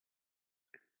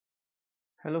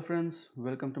Hello friends,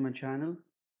 welcome to my channel.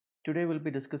 Today we'll be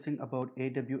discussing about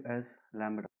AWS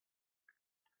Lambda.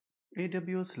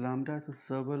 AWS Lambda is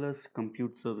a serverless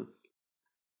compute service.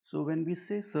 So when we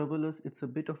say serverless, it's a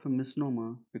bit of a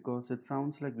misnomer because it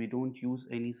sounds like we don't use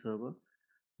any server,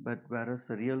 but whereas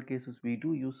the real case is we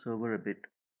do use server a bit.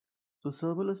 So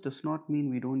serverless does not mean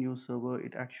we don't use server,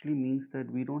 it actually means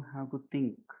that we don't have to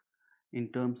think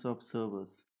in terms of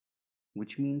servers,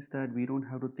 which means that we don't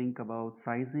have to think about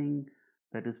sizing,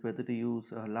 that is whether to use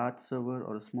a large server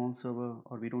or a small server,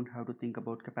 or we don't have to think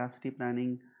about capacity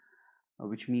planning,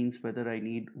 which means whether I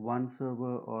need one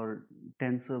server or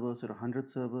 10 servers or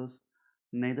 100 servers.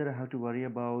 Neither I have to worry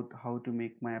about how to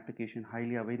make my application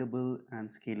highly available and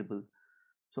scalable.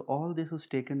 So all this is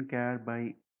taken care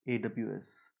by AWS.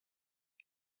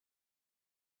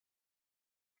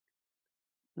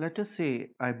 Let us say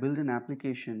I build an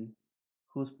application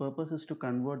whose purpose is to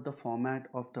convert the format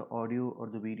of the audio or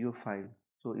the video file.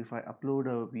 So if I upload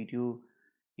a video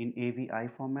in AVI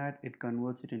format, it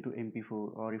converts it into MP4,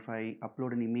 or if I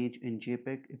upload an image in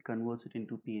JPEG, it converts it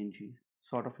into PNG,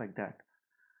 sort of like that.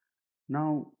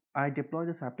 Now I deploy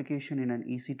this application in an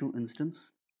EC2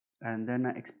 instance, and then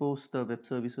I expose the web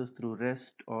services through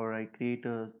REST, or I create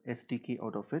a SDK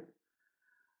out of it.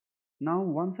 Now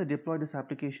once I deploy this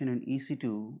application in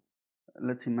EC2,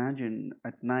 let's imagine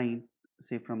at night,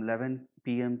 say from 11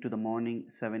 p.m. to the morning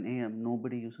 7 a.m.,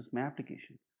 nobody uses my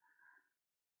application.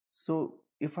 So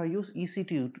if I use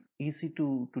EC2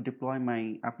 to deploy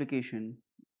my application,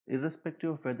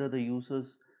 irrespective of whether the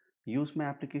users use my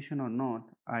application or not,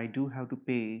 I do have to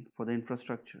pay for the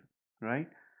infrastructure, right?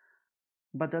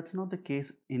 But that's not the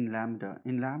case in Lambda.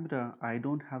 In Lambda, I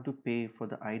don't have to pay for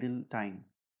the idle time.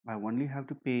 I only have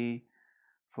to pay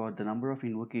for the number of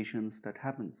invocations that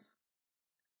happens.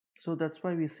 So that's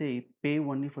why we say pay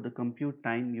only for the compute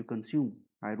time you consume.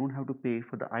 I don't have to pay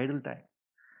for the idle time.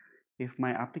 If my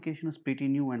application is pretty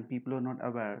new and people are not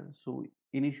aware, so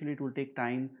initially it will take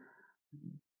time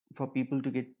for people to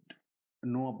get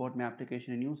know about my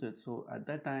application and use it. So at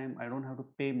that time I don't have to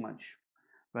pay much.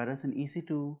 Whereas in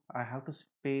EC2 I have to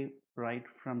pay right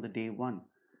from the day one.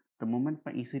 The moment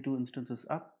my EC2 instance is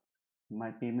up, my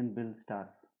payment bill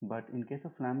starts. But in case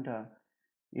of Lambda,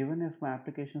 even if my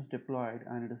application is deployed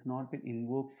and it has not been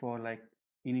invoked for like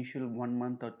initial 1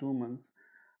 month or 2 months,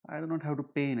 I do not have to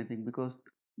pay anything because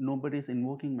nobody is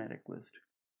invoking my request.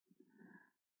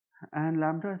 And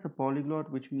Lambda is a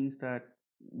polyglot, which means that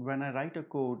when I write a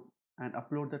code and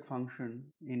upload that function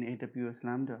in AWS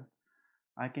Lambda,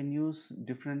 I can use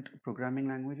different programming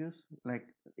languages. Like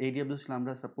AWS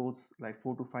Lambda supports like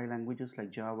 4 to 5 languages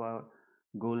like Java,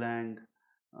 Golang,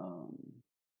 um,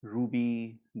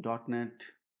 Ruby, .NET,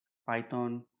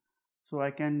 Python. So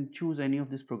I can choose any of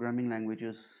these programming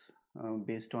languages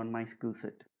based on my skill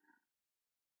set.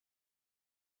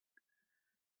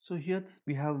 So here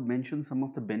we have mentioned some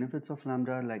of the benefits of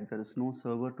Lambda, like there is no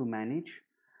server to manage.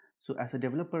 So as a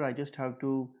developer, I just have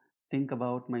to think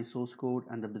about my source code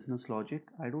and the business logic.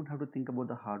 I don't have to think about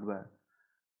the hardware.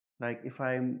 Like if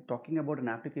I'm talking about an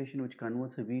application which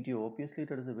converts a video, obviously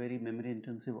that is a very memory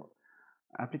intensive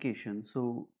application.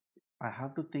 So I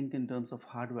have to think in terms of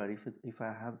hardware. If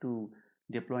I have to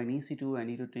deploy an EC2, I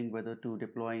need to think whether to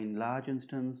deploy in large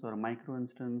instance or a micro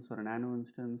instance or a nano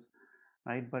instance,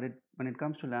 right? But when it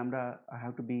comes to Lambda, I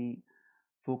have to be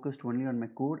focused only on my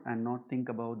code and not think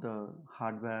about the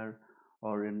hardware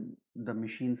or in the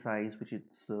machine size which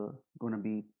it's going to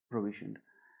be provisioned.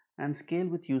 And scale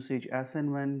with usage, as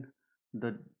and when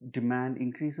the demand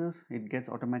increases, it gets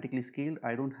automatically scaled.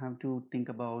 I don't have to think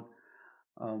about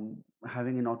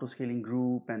having an auto scaling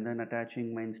group and then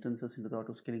attaching my instances into the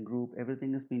auto scaling group.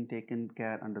 Everything is being taken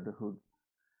care under the hood.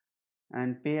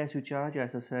 And pay as you charge,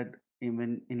 as I said,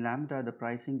 even in Lambda, the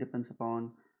pricing depends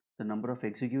upon the number of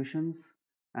executions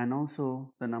and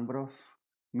also the number of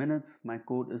minutes my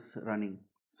code is running.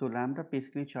 So Lambda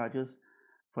basically charges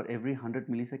for every 100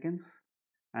 milliseconds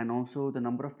and also the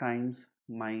number of times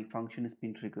my function is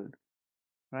being triggered,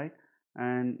 right?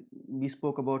 And we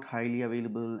spoke about highly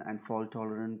available and fault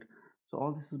tolerant. So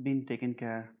all this has been taken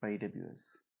care by AWS.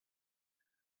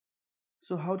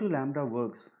 So how do Lambda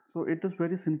works? So it is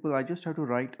very simple. I just have to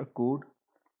write a code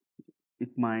with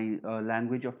my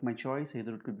language of my choice.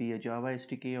 Either it could be a Java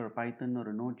SDK or a Python or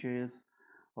a Node.js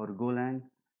or a Golang.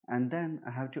 And then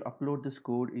I have to upload this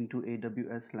code into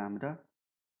AWS Lambda.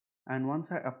 And once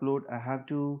I upload, I have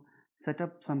to set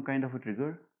up some kind of a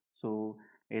trigger. So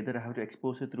either I have to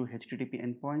expose it through HTTP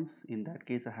endpoints. In that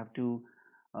case, I have to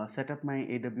set up my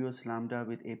AWS Lambda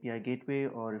with API gateway,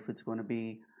 or if it's going to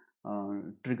be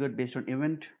triggered based on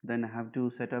event, then I have to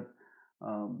set up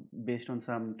based on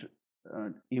some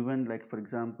event. Like for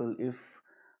example, if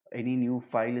any new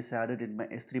file is added in my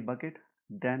S3 bucket,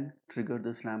 then trigger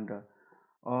this Lambda.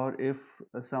 Or if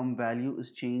some value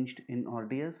is changed in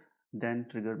RDS, then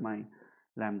trigger my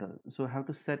Lambda. So I have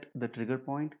to set the trigger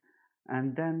point,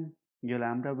 and then your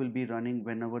Lambda will be running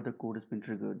whenever the code has been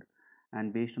triggered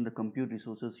and based on the compute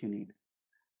resources you need.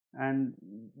 And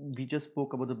we just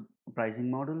spoke about the pricing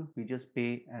model. We just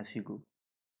pay as you go.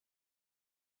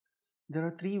 There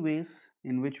are three ways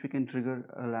in which we can trigger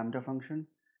a Lambda function.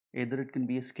 Either it can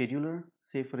be a scheduler.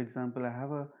 Say for example, I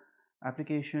have a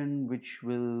application which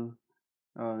will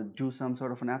do some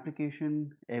sort of an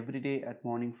application every day at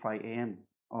morning 5 a.m.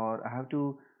 or I have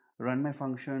to run my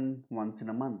function once in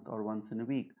a month or once in a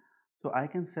week. So I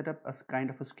can set up a kind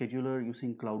of a scheduler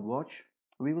using CloudWatch.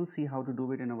 We will see how to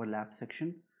do it in our lab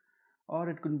section. Or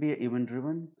it could be event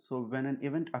driven. So when an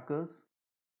event occurs,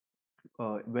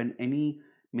 when any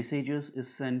messages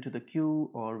is sent to the queue,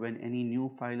 or when any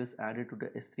new file is added to the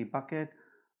S3 bucket,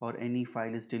 or any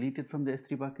file is deleted from the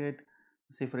S3 bucket.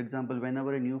 Say for example,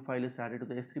 whenever a new file is added to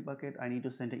the S3 bucket, I need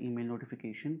to send an email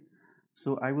notification.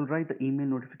 So I will write the email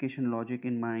notification logic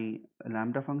in my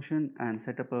Lambda function and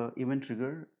set up a event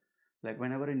trigger. Like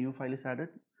whenever a new file is added,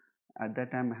 at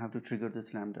that time I have to trigger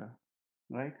this Lambda,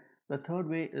 right? The third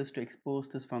way is to expose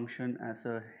this function as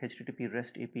a HTTP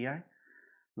REST API,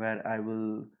 where I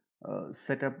will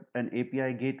set up an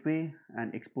API gateway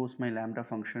and expose my Lambda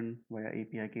function via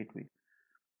API gateway.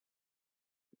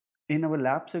 In our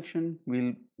lab section,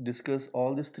 we'll discuss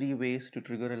all these three ways to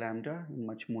trigger a Lambda in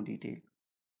much more detail.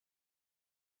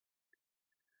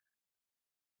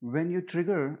 When you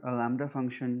trigger a Lambda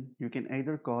function, you can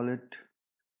either call it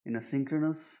in a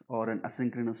synchronous or an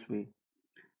asynchronous way.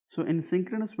 So in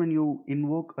synchronous, when you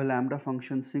invoke a Lambda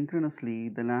function synchronously,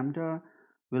 the Lambda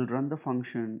will run the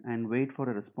function and wait for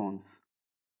a response.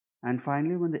 And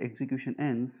finally, when the execution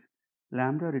ends,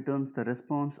 Lambda returns the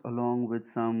response along with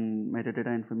some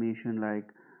metadata information like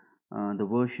the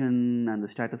version and the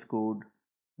status code,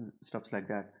 stuffs like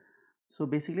that. So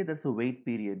basically, there's a wait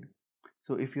period.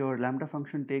 So if your Lambda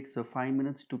function takes 5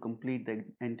 minutes to complete the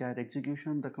entire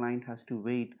execution, the client has to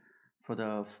wait for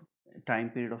the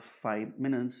time period of 5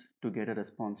 minutes to get a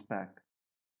response back.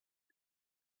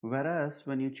 Whereas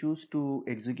when you choose to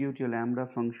execute your Lambda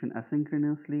function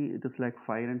asynchronously, it is like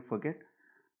fire and forget.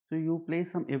 So you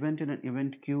place some event in an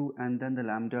event queue, and then the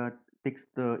Lambda picks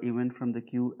the event from the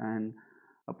queue and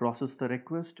process the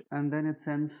request, and then it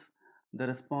sends the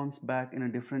response back in a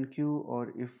different queue.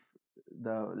 Or if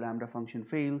the Lambda function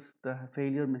fails, the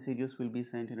failure messages will be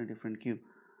sent in a different queue.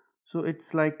 So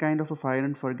it's like kind of a fire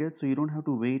and forget. So you don't have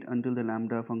to wait until the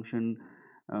Lambda function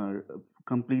uh,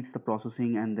 completes the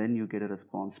processing and then you get a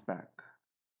response back.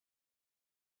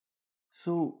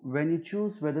 So when you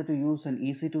choose whether to use an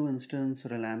EC2 instance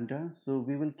or a Lambda, so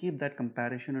we will keep that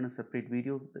comparison in a separate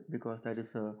video because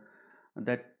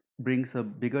that brings a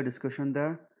bigger discussion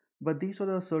there. But these are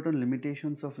the certain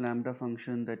limitations of Lambda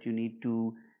function that you need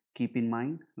to keep in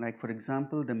mind. Like for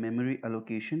example, the memory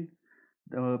allocation.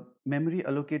 The memory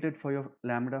allocated for your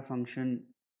Lambda function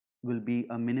will be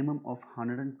a minimum of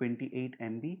 128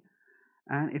 MB,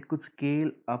 and it could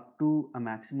scale up to a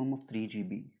maximum of 3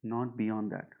 GB, not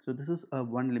beyond that. So this is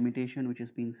one limitation which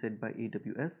has been set by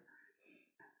AWS.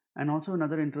 And also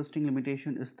another interesting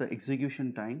limitation is the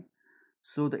execution time.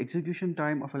 So the execution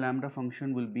time of a Lambda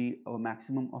function will be a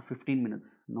maximum of 15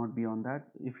 minutes, not beyond that.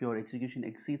 If your execution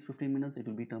exceeds 15 minutes, it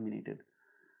will be terminated.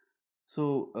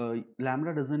 So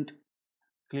Lambda doesn't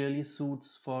clearly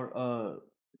suits for a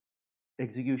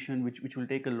execution which will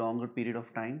take a longer period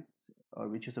of time, or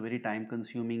which is a very time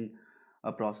consuming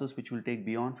process which will take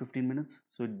beyond 15 minutes.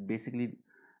 So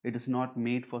it is not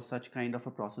made for such kind of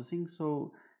a processing.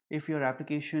 So if your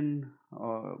application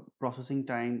processing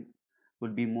time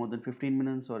will be more than 15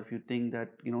 minutes, or if you think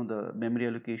that the memory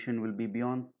allocation will be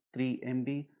beyond 3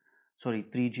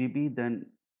 GB, then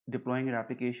deploying your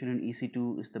application in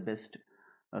EC2 is the best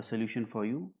solution for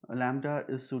you. A Lambda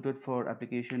is suited for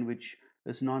application which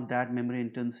is not that memory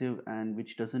intensive and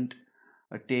which doesn't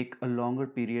take a longer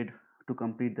period to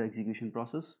complete the execution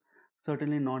process,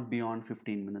 certainly not beyond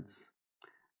 15 minutes.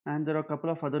 And there are a couple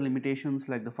of other limitations,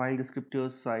 like the file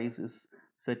descriptor size is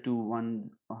set to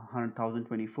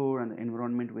 100,024 and the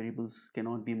environment variables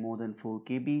cannot be more than 4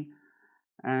 KB.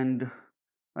 And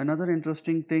another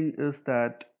interesting thing is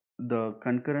that the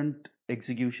concurrent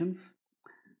executions.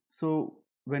 So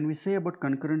when we say about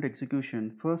concurrent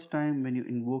execution, first time when you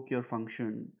invoke your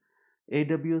function,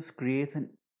 AWS creates an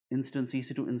instance,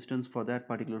 EC2 instance for that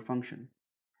particular function.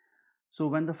 So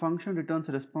when the function returns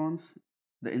a response,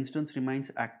 the instance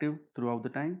remains active throughout the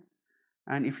time.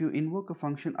 And if you invoke a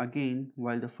function again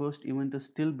while the first event is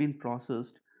still being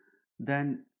processed,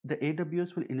 then the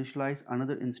AWS will initialize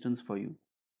another instance for you.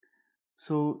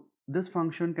 So this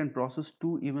function can process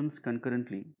two events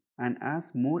concurrently, and as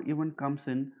more event comes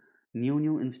in,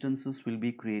 new instances will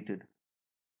be created.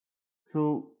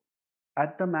 So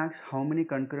at the max, how many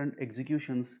concurrent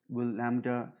executions will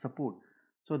Lambda support?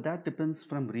 So that depends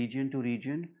from region to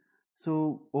region.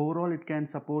 So overall, it can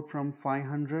support from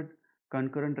 500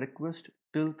 concurrent requests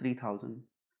till 3000.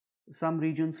 Some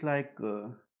regions like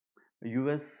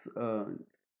US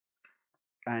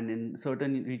and in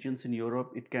certain regions in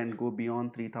Europe, it can go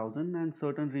beyond 3000, and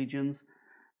certain regions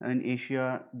in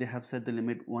Asia, they have set the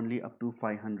limit only up to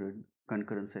 500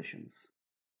 concurrent sessions.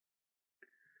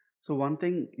 So one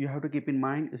thing you have to keep in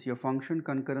mind is your function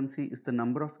concurrency is the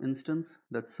number of instances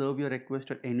that serve your request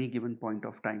at any given point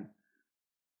of time.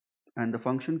 And the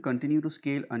function continue to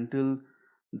scale until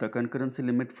the concurrency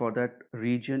limit for that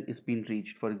region is being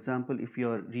reached. For example, if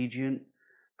your region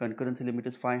concurrency limit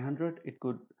is 500, it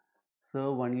could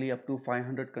serve only up to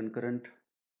 500 concurrent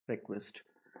requests.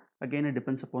 Again, it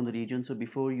depends upon the region. So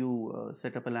before you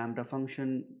set up a Lambda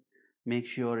function, make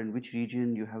sure in which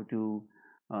region you have to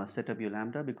set up your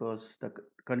Lambda, because the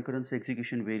concurrency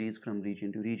execution varies from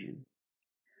region to region.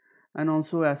 And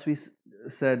also, as we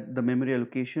said, the memory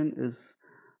allocation is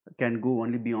can go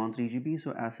only beyond 3 GB.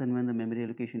 So as and when the memory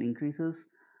allocation increases,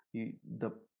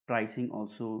 the pricing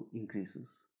also increases.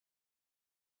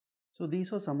 So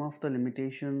these are some of the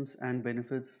limitations and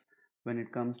benefits when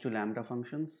it comes to Lambda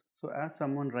functions. So as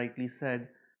someone rightly said,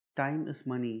 time is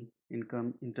money in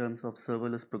terms of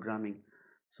serverless programming.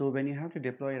 So when you have to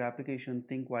deploy your application,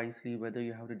 think wisely whether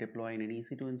you have to deploy in an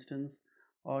EC2 instance,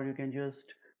 or you can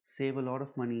just save a lot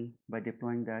of money by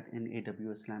deploying that in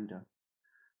AWS Lambda.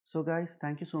 So guys,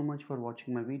 thank you so much for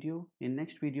watching my video. In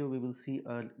next video, we will see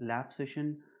a lab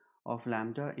session of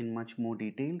Lambda in much more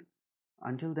detail.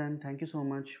 Until then, thank you so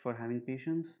much for having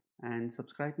patience, and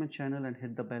subscribe my channel and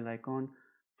hit the bell icon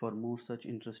for more such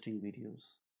interesting videos.